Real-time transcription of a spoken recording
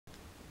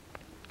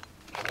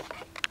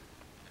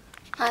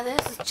Hi,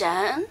 this is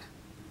Jen.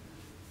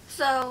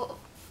 So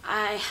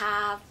I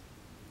have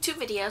 2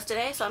 videos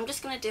today, so I'm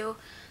just going to do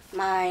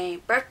my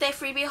birthday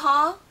freebie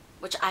haul,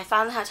 which I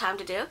finally had time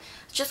to do.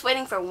 Just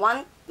waiting for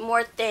one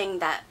more thing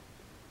that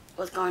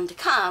was going to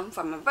come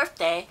for my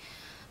birthday,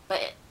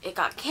 but it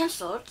got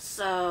canceled,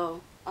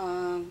 so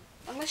I'm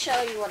going to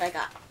show you what I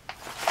got.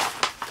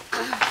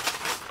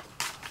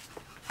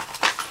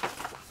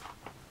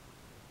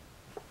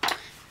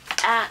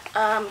 At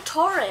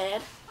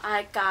Torrid,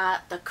 I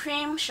got the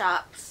Cream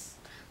Shop's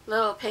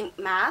little pink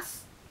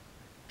mask,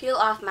 peel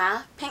off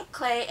mask, pink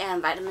clay,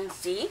 and vitamin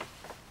C.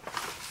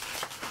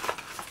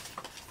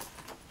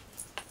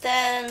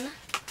 Then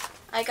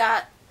I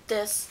got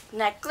this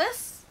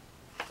necklace.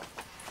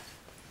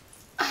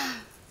 It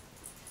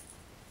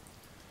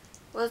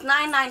was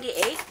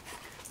 $9.98,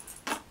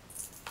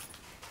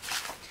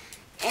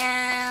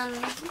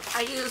 and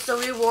I used the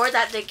reward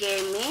that they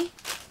gave me.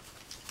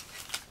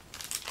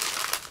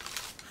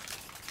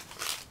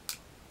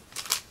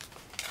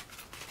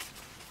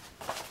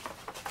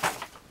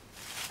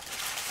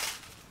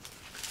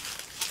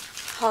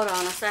 Hold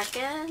on a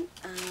second.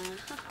 I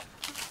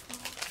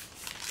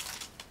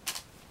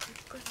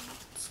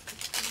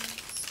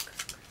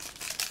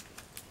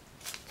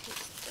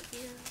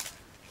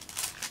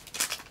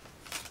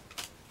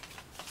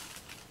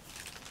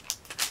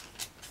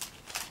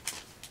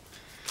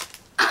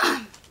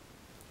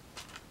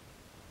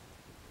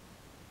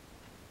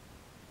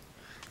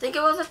think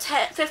it was a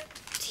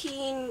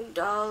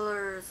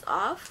 $15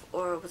 off,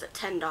 or was it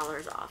 $10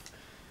 off?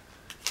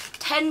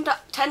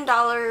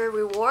 $10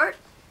 reward,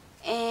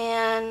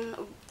 and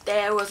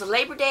there was a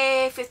Labor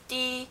Day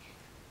 50%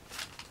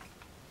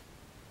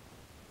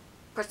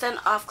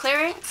 off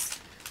clearance,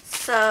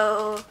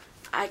 so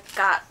I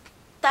got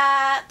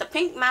that. The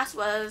pink mask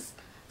was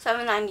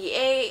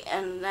 $7.98,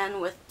 and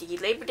then with the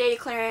Labor Day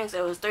clearance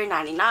it was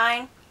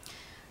 $3.99,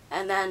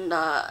 and then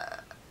the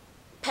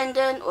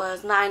pendant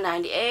was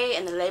 $9.98,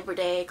 and the Labor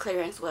Day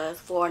clearance was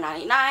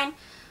 $4.99.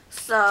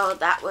 So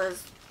that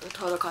was, the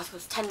total cost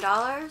was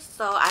 $10.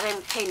 So I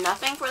didn't pay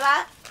nothing for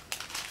that.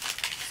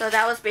 So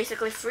that was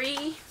basically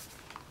free.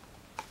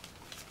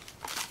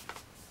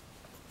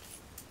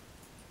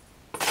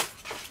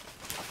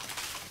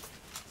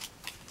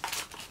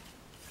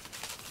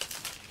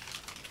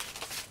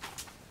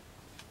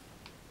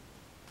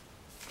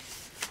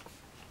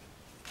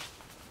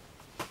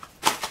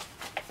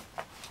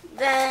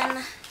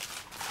 Then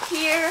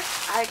here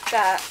I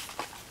got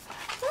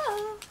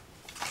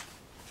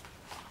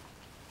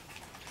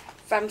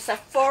from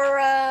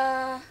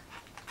Sephora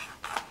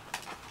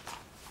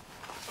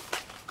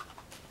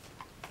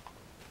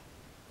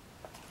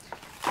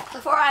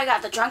I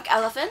got the Drunk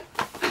Elephant.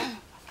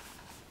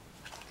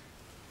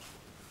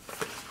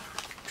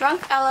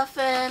 Drunk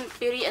Elephant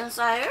Beauty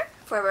Insider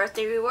for a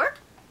birthday reward.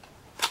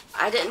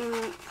 I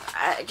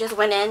just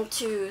went in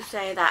to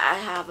say that I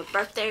have a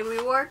birthday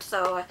reward,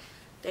 so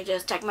they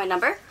just checked my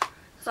number.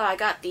 So I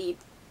got the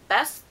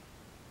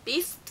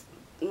Beast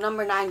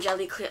number 9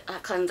 Jelly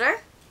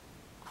Cleanser.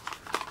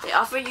 They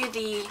offer you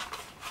the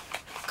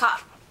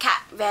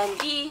Kat Von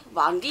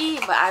D,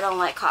 but I don't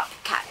like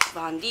Kat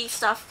Von D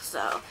stuff,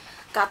 so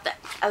got the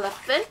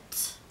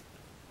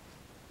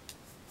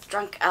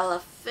Drunk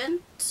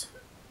Elephant,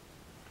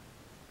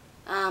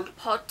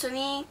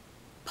 Potany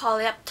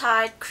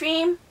Polypeptide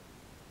Cream,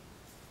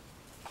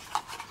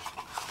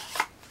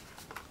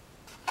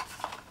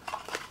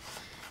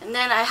 and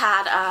then I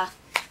had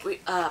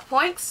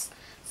points,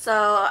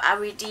 so I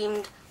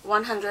redeemed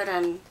 100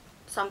 and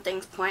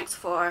something points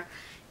for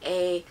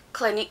a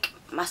Clinique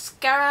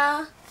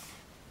mascara.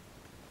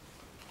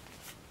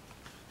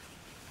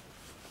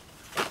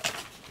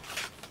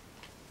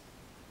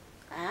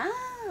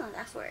 Ah,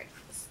 that's where it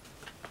is.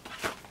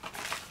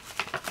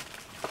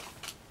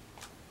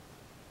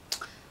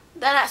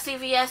 Then at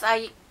CVS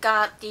I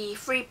got the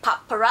free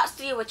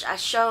paparazzi, which I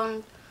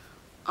shown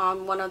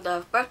on one of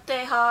the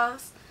birthday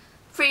hauls,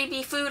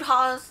 freebie food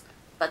hauls,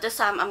 but this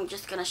time I'm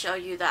just gonna show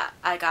you that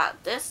I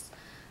got this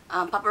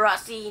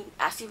paparazzi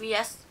at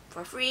CVS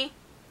for free.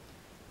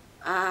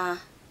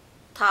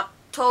 Top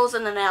toes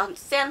and the nail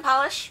sand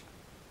polish.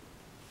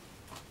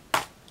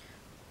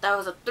 That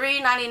was a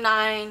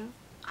 $3.99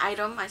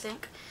 item, I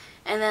think.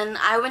 And then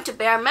I went to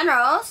Bare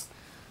Minerals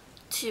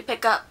to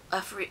pick up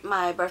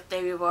my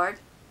birthday reward.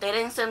 They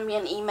didn't send me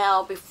an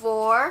email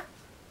before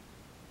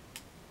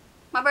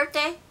my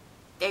birthday.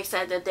 They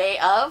said the day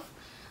of,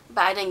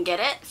 but I didn't get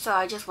it, so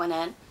I just went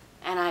in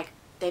and I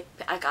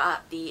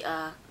got the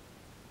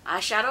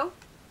eyeshadow,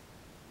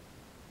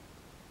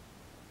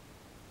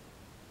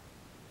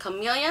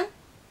 Chameleon.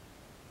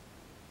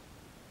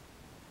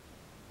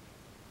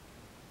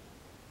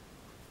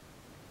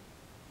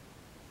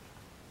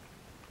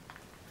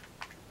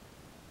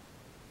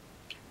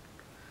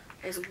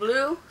 It's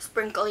blue,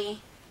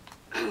 sprinkly.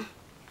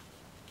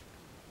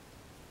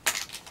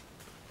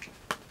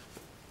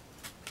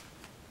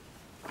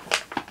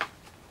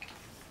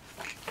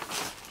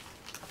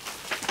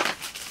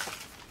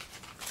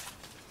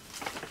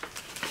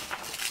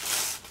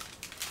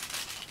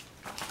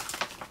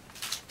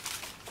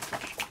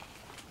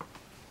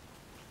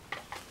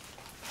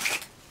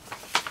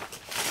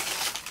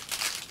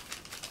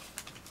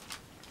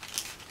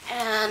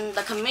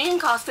 communion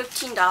cost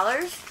 $15,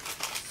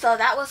 so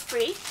that was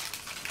free.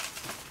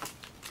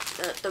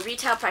 The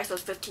retail price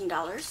was $15.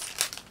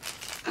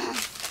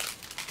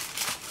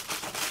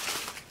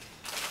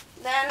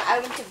 Then I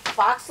went to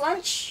Box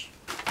Lunch,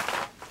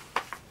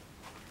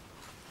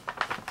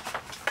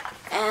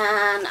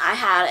 and I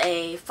had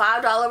a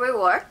 $5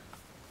 reward,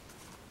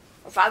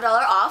 or $5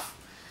 off,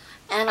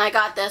 and I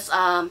got this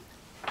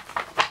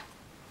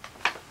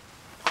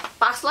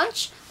Box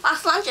Lunch.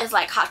 Box Lunch is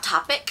like Hot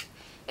Topic.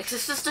 It's a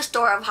sister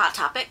store of Hot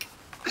Topic.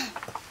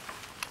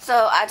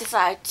 So I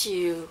decided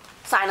to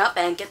sign up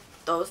and get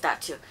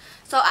that too.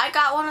 So I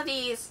got one of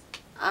these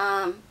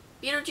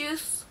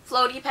Beetlejuice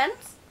floaty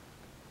pens.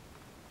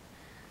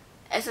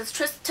 It says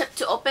twist tip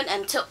to open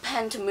and tilt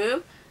pen to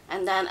move,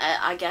 and then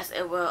I guess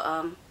it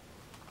will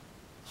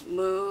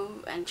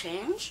move and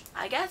change,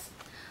 I guess.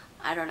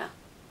 I don't know.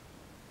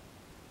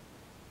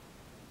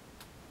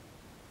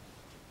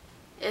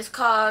 It's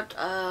called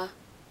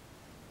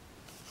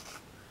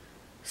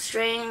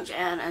Strange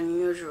and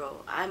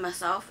Unusual. I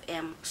myself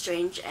am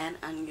strange and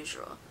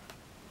unusual.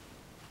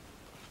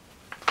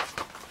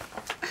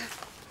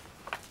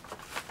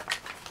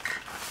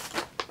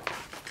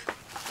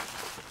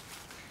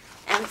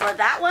 And for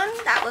that one,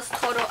 that was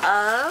total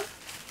of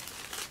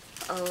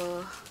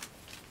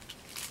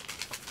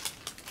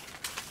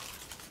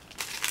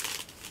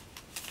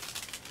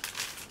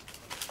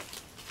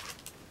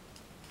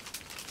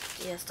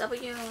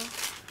DSW,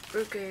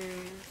 Brooker's,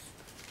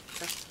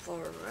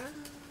 Sephora,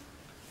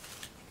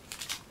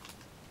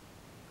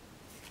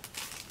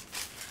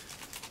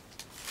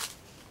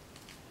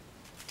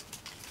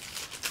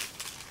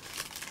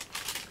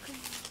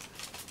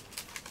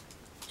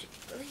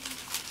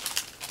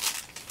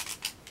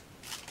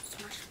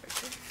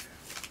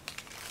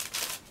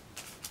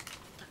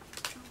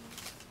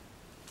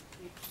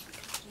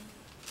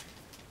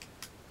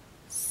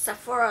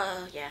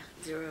 Sephora, yeah,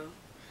 0.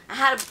 I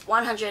had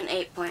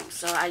 108 points,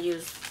 so I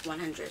used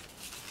 100.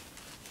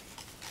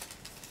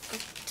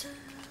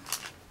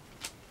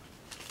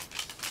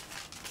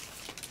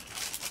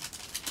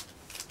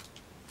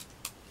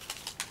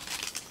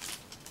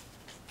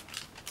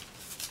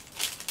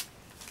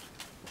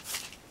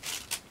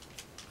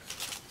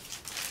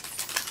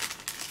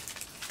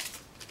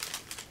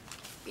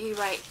 Be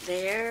right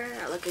there,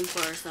 looking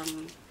for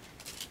some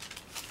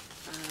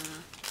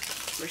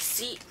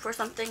receipt for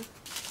something.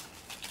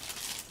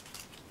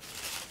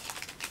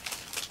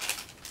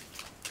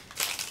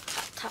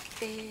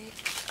 Topic.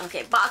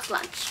 Okay, Box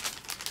Lunch.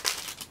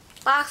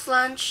 Box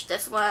Lunch.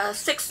 This was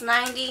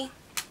 $6.90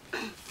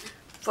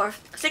 for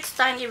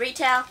 $6.90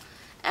 retail,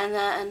 and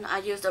then I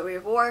used a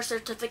reward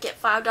certificate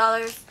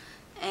 $5,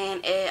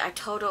 and I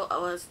total it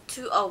was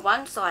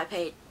 $201, so I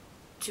paid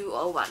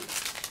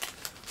 $201.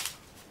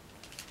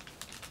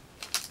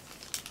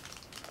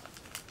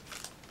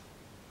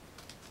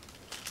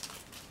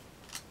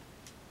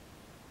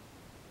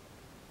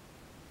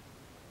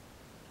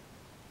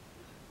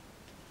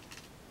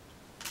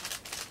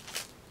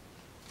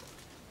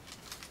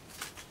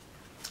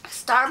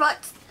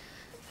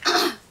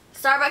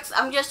 Starbucks,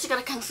 I'm just going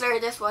to consider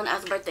this one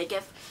as a birthday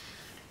gift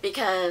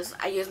because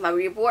I use my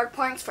reward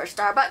points for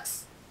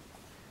Starbucks.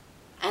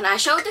 And I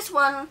showed this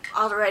one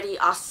already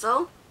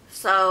also.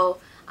 So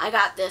I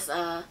got this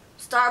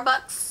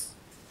Starbucks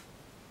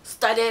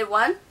studded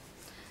one.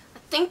 I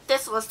think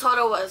this was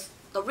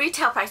the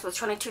retail price was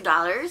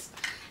 $22.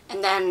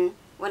 And then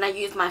when I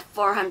used my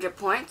 400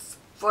 points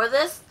for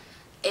this,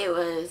 it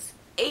was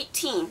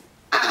 $18.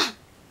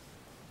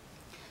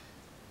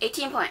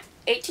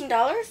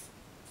 $18.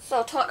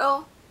 So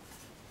total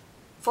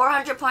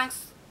 400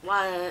 points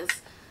was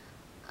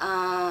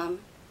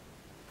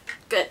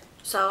good.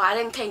 So I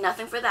didn't pay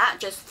nothing for that,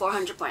 just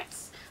 400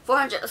 points.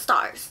 400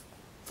 stars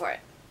for it.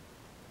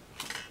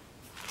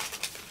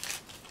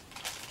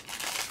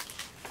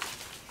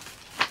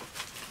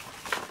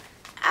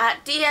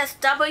 At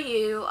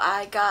DSW,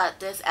 I got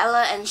this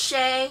Ella and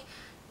Shay.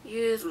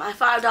 Used my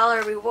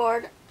 $5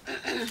 reward.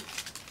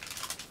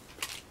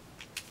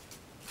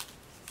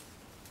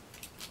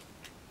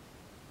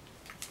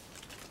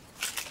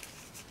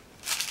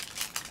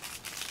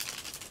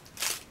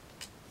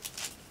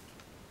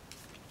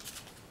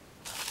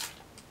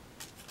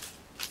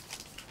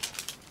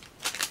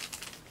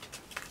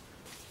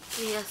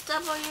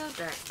 DSW,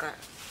 dark.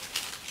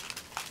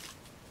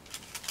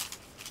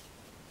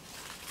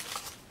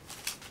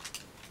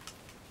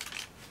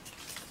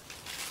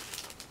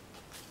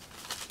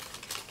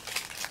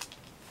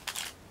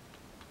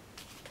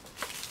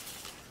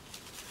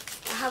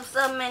 I have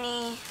so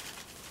many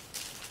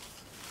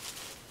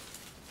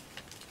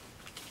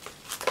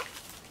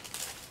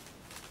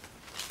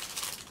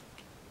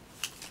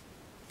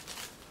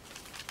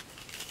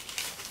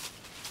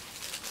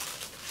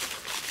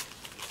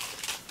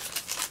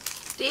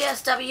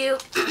DSW.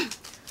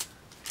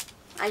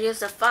 I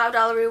used a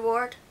 $5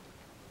 reward,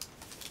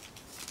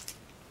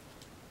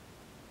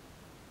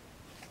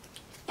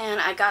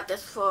 and I got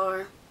this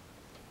for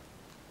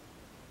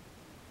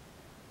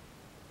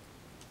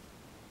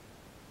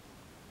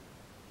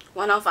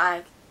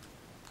 $105.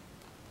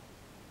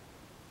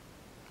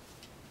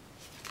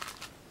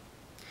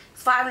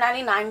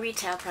 $5.99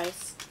 retail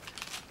price.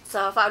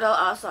 So $5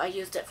 off, so I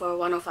used it for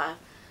 $105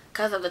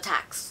 because of the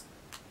tax.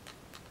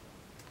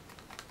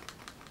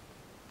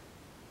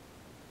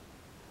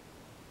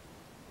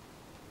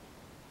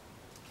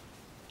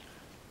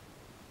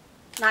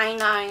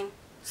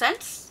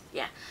 $0.99.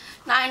 Yeah,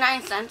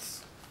 99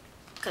 cents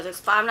because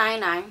it's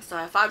 $5.99. So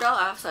I have $5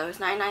 off, so it's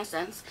 99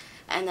 cents,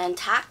 and then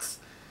tax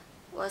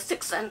was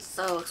 6 cents,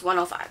 so it's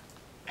 $105.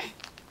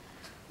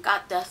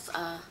 Got this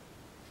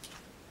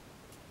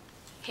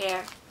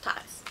hair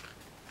ties.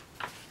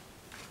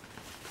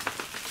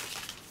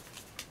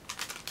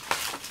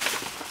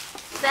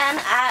 Then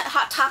at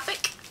Hot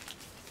Topic,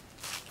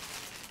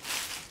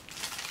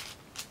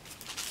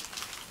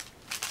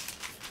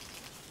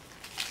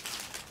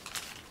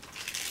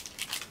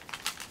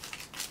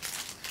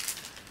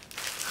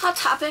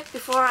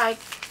 before I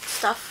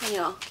stuff,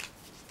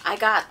 I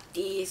got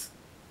these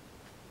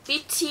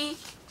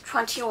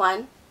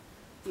BT21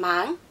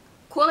 Man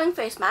cooling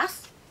face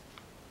mask.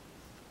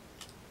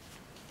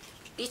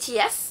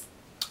 BTS,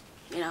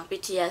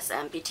 BTS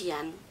and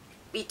BTN,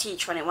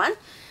 BT21.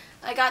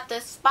 I got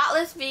this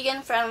spotless,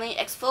 vegan friendly,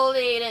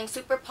 exfoliating,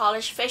 super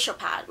polished facial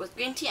pad with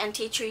green tea and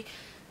tea tree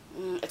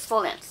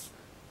exfoliants.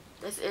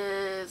 This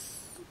is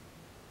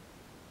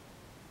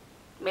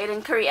made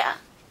in Korea.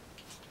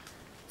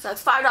 So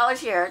it's $5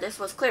 here. This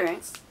was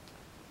clearance.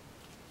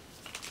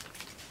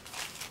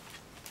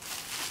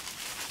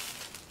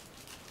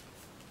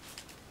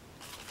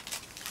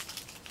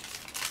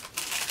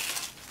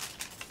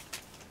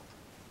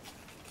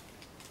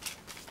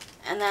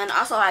 And then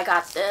also I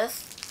got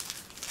this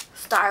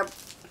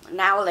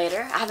Now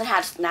Later. I haven't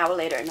had Now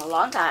Later in a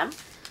long time.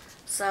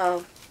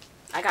 So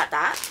I got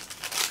that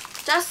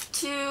just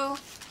to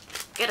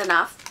get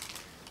enough.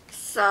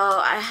 So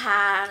I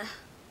had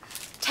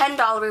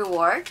 $10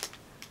 reward.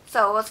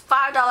 So it was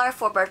 $5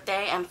 for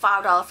birthday and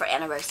 $5 for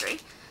anniversary.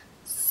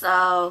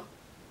 So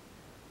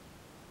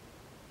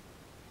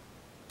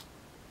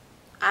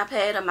I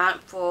paid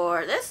amount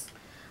for this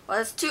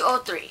was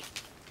 $203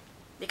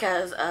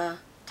 because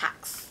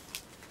tax.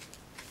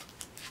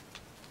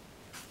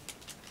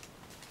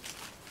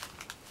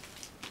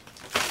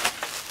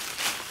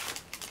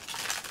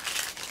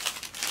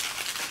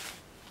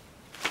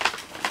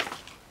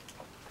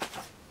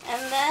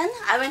 And then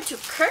I went to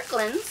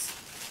Kirkland's.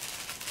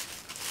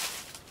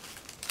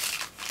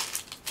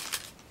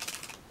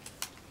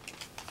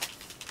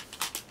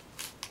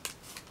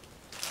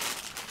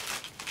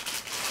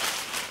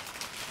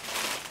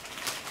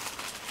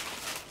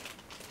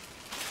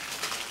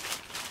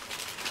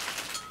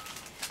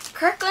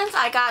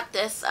 I got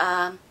this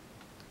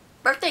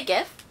birthday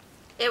gift.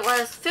 It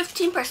was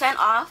 15%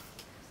 off,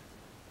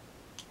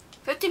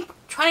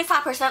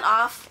 25%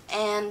 off,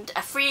 and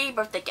a free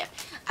birthday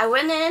gift. I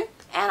went in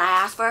and I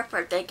asked for a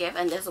birthday gift,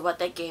 and this is what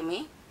they gave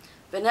me: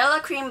 vanilla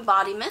cream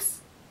body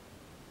mist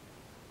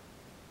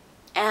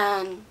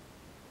and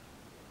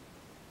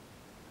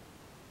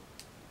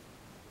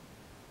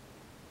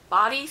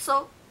body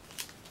soap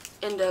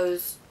in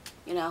those,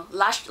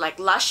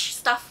 lush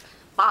stuff,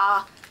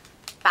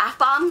 bath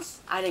bombs.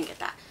 I didn't get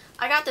that.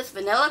 I got this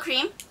vanilla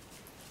cream,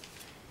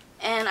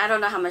 and I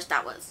don't know how much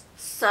that was.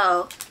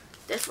 So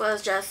this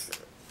was just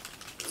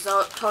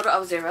total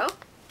of $0.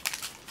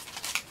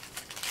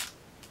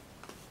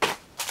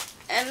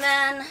 And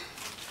then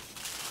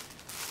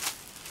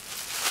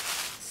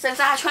since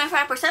I had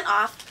 25%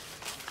 off,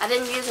 I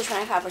didn't use the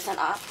 25%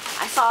 off.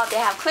 I saw they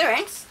have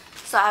clearance,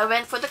 so I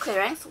went for the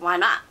clearance. Why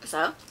not?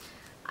 So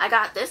I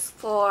got this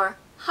for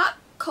hot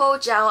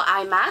cold gel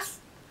eye mask.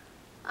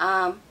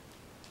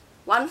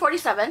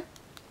 $147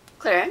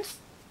 clearance.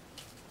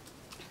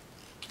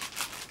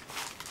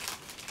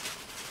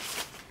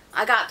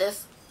 I got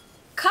this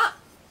cup,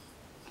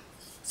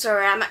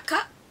 ceramic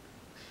cup,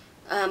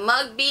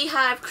 mug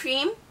beehive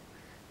cream,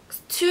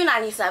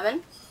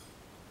 $2.97.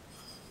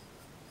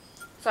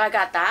 So I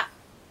got that.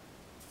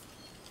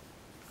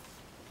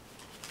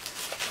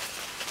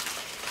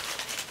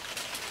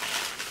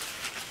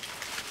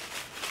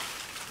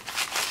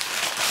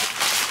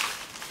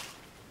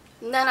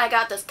 And then I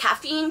got this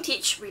Caffeine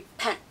Teach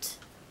Repent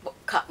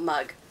cup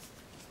mug.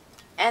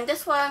 And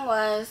this one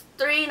was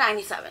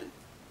 $3.97.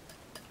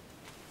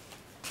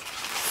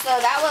 So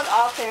that was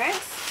all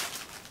clearance.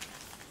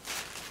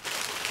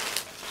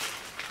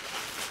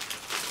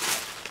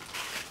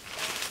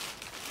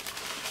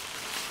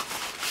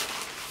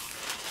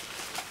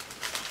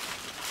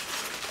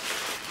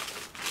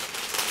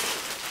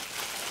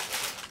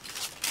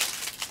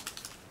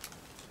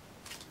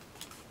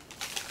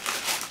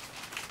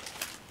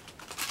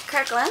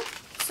 Kirkland.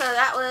 So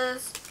that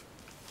was,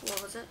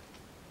 what was it?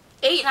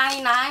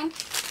 $8.99,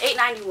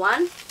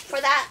 $8.91 for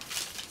that.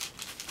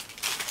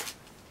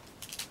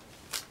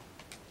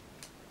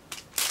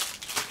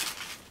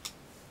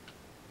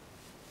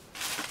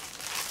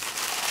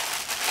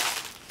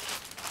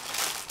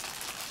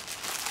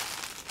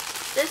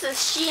 This is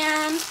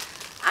Shein.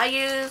 I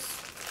used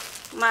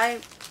my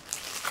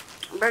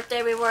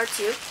birthday reward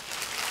too.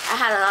 I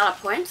had a lot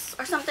of points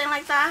or something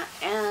like that,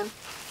 and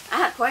I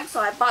had points, so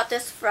I bought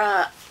this.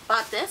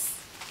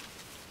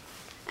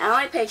 I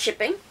only paid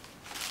shipping.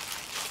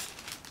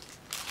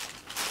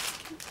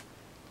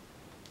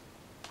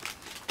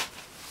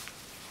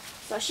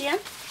 So Shein,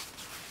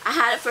 I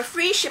had it for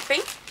free shipping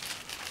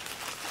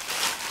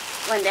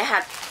when they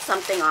had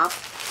something off,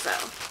 so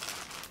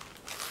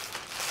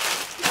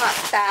got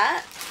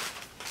that.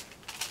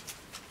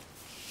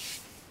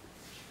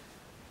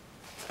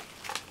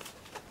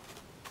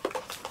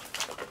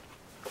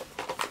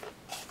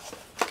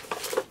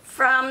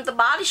 From the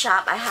Body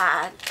Shop, I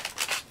had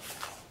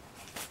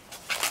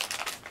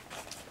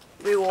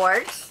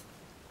rewards.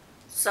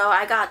 So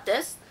I got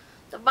this,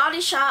 the Body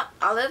Shop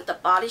Olive, the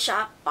Body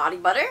Shop Body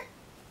Butter,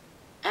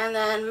 and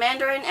then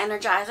Mandarin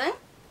Energizing.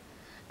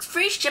 It's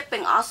free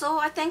shipping also,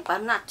 I think, but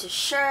I'm not too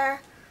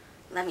sure.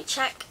 Let me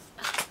check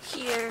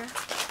here.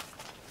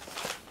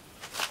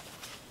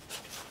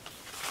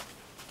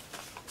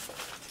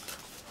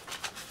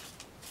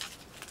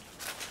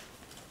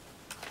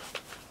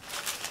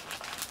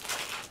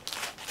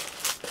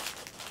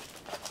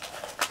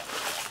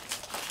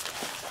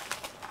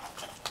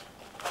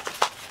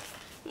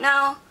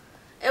 No,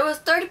 it was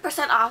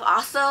 30% off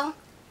also,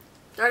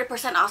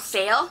 30% off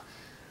sale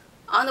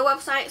on the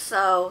website.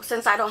 So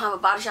since I don't have a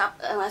Body Shop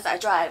unless I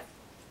drive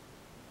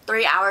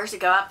 3 hours to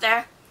go up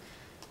there,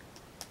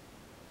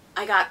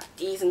 I got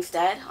these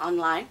instead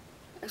online.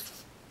 I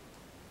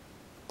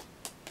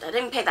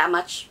didn't pay that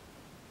much.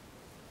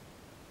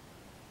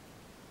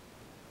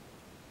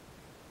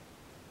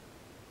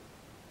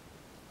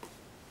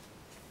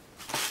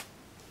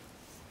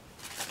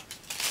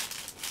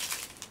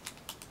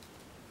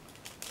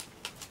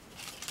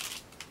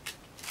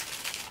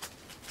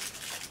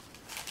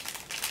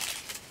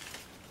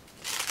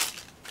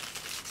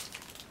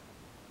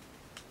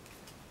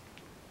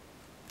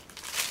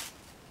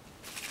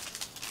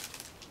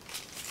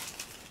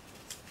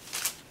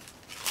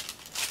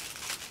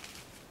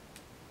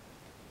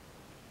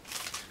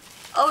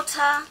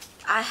 Ulta,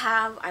 I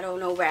don't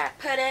know where I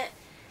put it,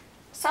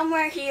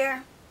 somewhere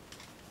here.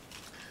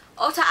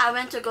 Ulta, I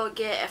went to go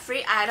get a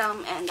free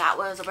item, and that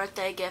was a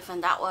birthday gift,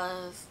 and that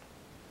was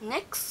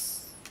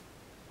NYX.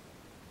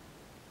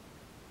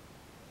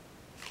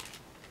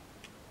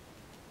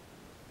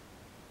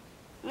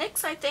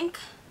 NYX, I think.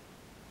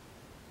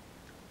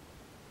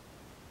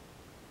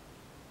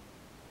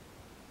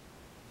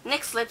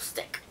 NYX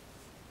lipstick.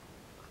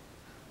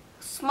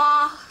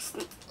 Small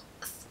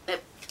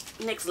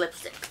NYX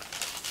lipstick.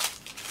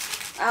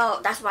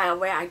 Oh, that's why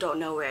I don't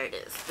know where it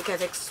is,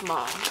 because it's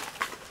small.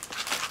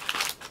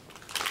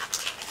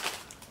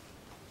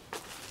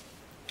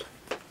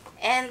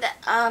 And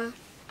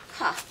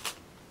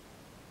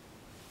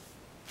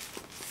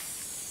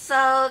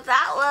so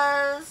that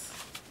was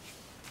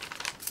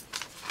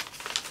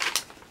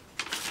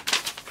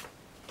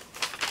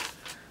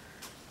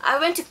I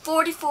went to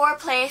 44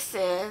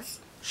 places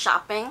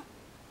shopping.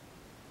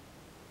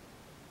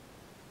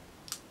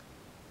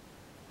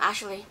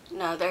 Actually,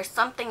 no, there's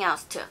something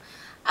else too.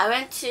 I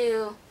went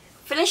to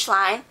Finish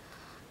Line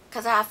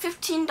because I have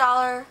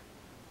 $15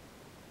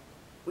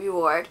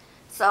 reward.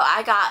 So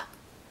I got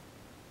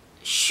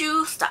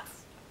shoe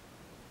stuff.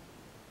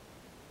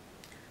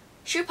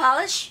 Shoe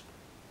polish.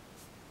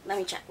 Let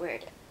me check where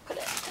it is. Put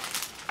it.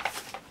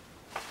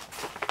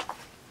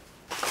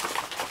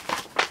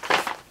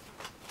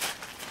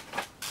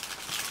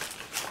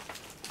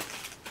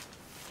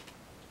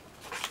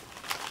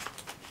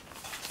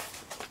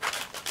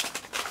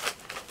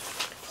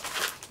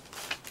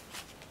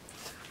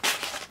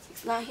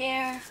 Not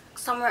here,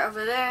 somewhere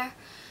over there.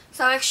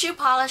 So like shoe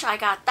polish, I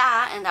got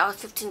that, and that was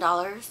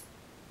 $15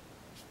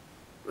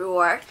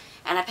 reward,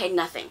 and I paid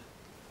nothing.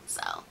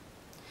 So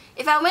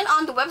if I went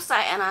on the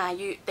website and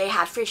they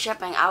had free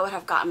shipping, I would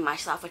have gotten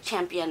myself a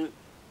champion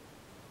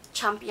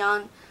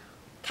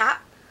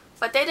cap,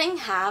 but they didn't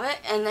have it,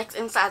 and it's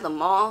inside the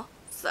mall,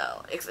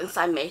 so it's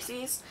inside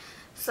Macy's.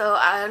 So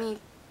I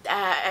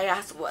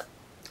asked what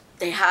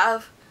they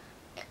have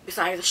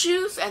besides the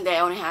shoes, and they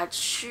only had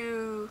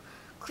shoe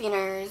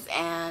cleaners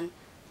and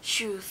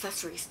shoe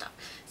accessory stuff.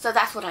 So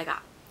that's what I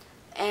got.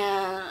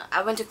 And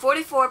I went to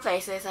 44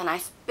 places, and I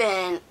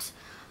spent,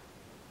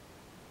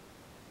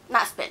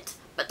 not spent,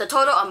 but the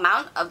total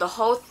amount of the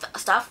whole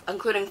stuff,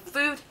 including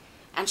food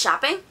and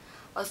shopping,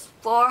 was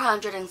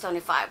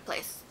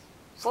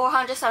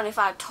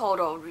 $475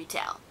 total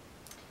retail.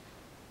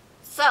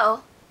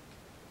 So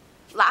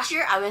last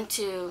year I went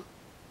to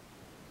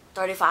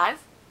 35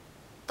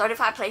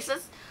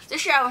 places.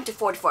 This year I went to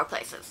 44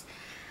 places.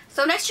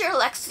 So next year,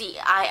 let's see.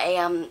 I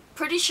am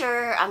pretty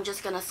sure I'm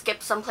just gonna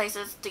skip some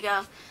places to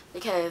go,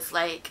 because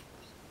like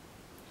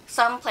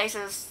some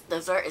places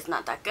dessert is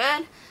not that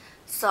good,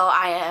 so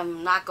I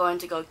am not going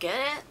to go get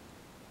it.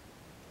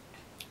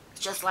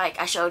 Just like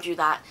I showed you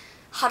that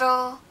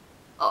Huddle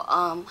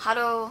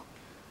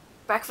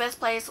breakfast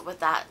place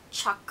with that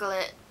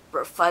chocolate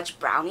fudge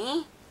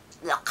brownie.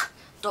 Look,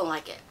 don't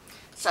like it.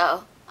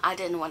 So I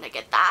didn't want to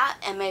get that,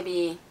 and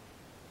maybe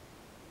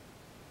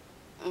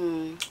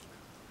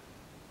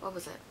what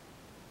was it?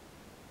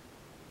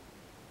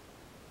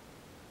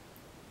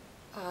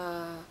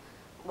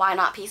 Why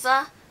Not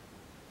Pizza?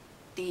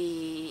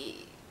 the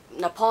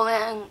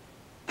Napoleon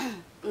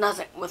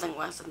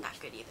wasn't that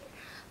good either.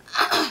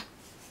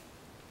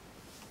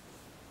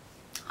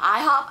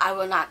 IHOP, I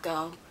will not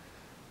go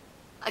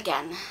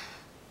again,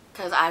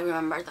 because I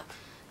remember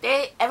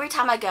every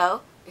time I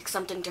go, it's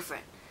something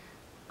different.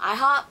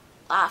 IHOP,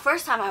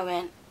 first time I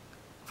went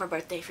for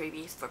birthday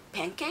freebies for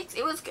pancakes,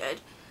 it was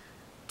good,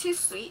 too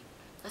sweet.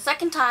 The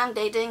second time,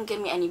 they didn't give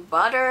me any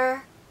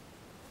butter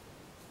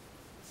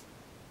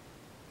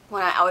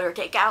when I ordered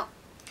takeout,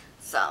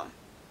 so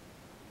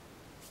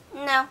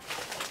no.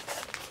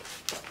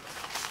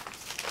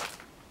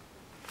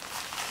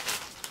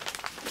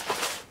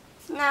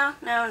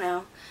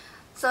 No.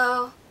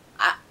 So,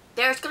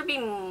 there's going to be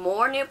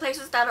more new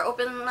places that are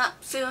opening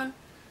up soon.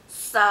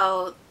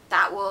 So,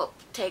 that will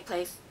take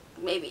place.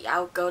 Maybe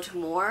I'll go to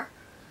more.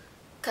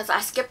 Because I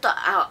skipped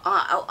out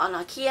on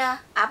IKEA,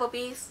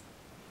 Applebee's,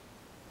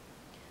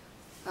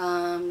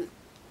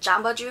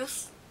 Jamba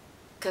Juice.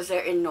 Because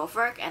they're in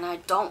Norfolk. And I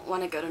don't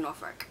want to go to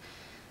Norfolk.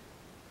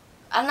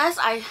 Unless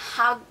I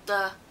have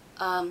the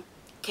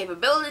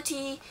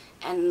capability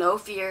and no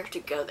fear to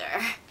go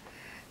there.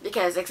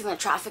 Because it's in a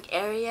traffic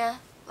area,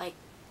 like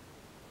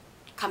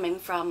coming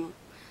from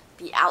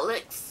the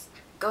outlets,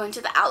 going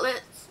to the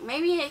outlets,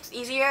 maybe it's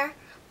easier,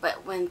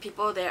 but when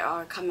people there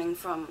are coming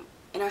from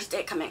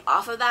interstate, coming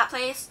off of that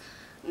place,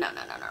 no.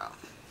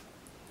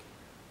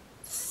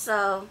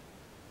 So,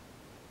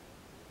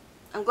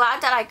 I'm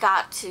glad that I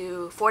got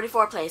to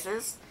 44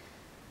 places.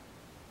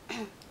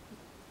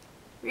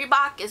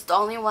 Reebok is the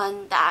only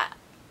one that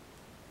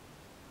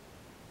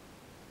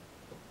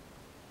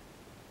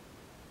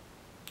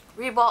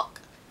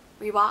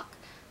Reebok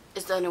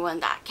is the only one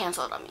that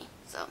canceled on me.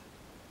 So,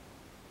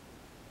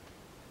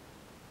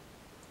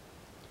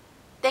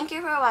 thank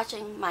you for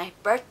watching my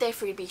birthday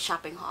freebie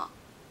shopping haul.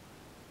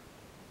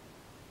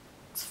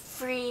 It's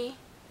free.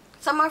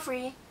 Some are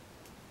free,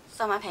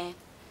 some I paid.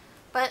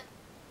 But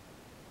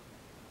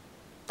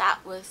that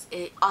was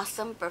an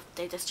awesome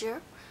birthday this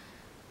year.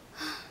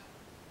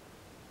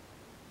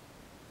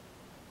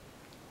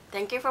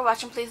 Thank you for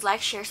watching. Please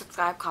like, share,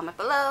 subscribe, comment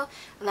below,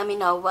 and let me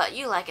know what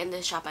you like in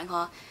this shopping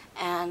haul,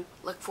 and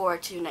look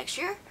forward to next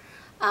year.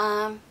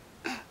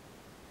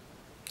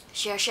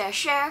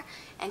 Share,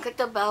 and click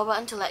the bell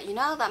button to let you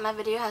know that my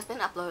video has been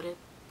uploaded.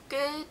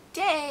 Good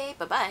day.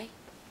 Bye-bye.